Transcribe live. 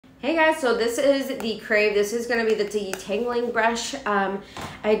Hey guys, so this is the Crave. This is going to be the detangling brush.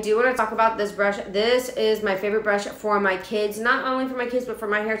 I do want to talk about this brush. This is my favorite brush for my kids. Not only for my kids, but for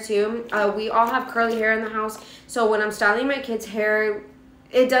my hair too. We all have curly hair in the house. So when I'm styling my kids' hair,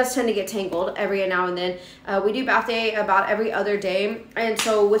 it does tend to get tangled every now and then. We do bath day about every other day. And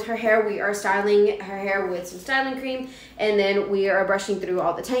so with her hair, we are styling her hair with some styling cream. And then we are brushing through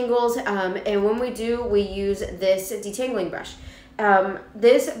all the tangles. And when we do, we use this detangling brush.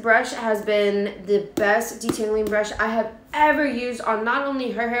 This brush has been the best detangling brush I have ever used on not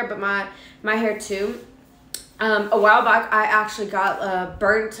only her hair, but my hair too. A while back, I actually got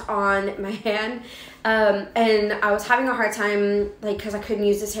burnt on my hand, and I was having a hard time, like, because I couldn't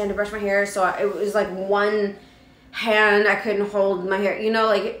use this hand to brush my hair, so it was like one hand, I couldn't hold my hair, you know,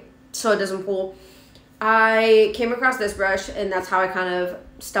 like, so it doesn't pull. I came across this brush, and that's how I kind of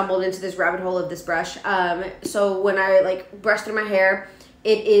stumbled into this rabbit hole of this brush. So when I like brush through my hair,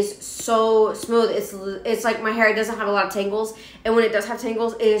 it is so smooth. It's like my hair doesn't have a lot of tangles, and when it does have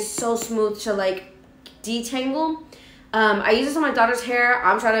tangles, it is so smooth to like detangle. I use this on my daughter's hair.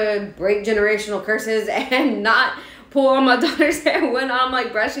 I'm trying to break generational curses and not pull on my daughter's hair when I'm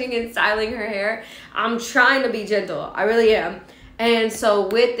like brushing and styling her hair. I'm trying to be gentle. I really am. And so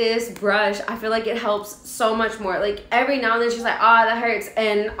with this brush, I feel like it helps so much more. Like every now and then she's like, ah, that hurts.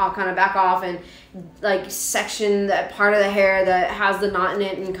 And I'll kind of back off and like section that part of the hair that has the knot in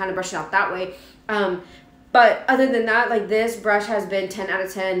it and kind of brush it out that way. But other than that, like this brush has been 10 out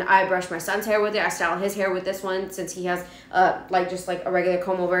of 10. I brush my son's hair with it. I style his hair with this one since he has like just like a regular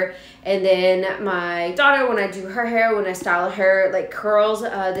comb over. And then my daughter, when I do her hair, when I style her like curls,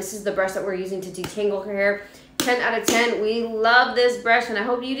 this is the brush that we're using to detangle her hair. 10 out of 10. We love this brush, and I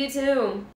hope you do too.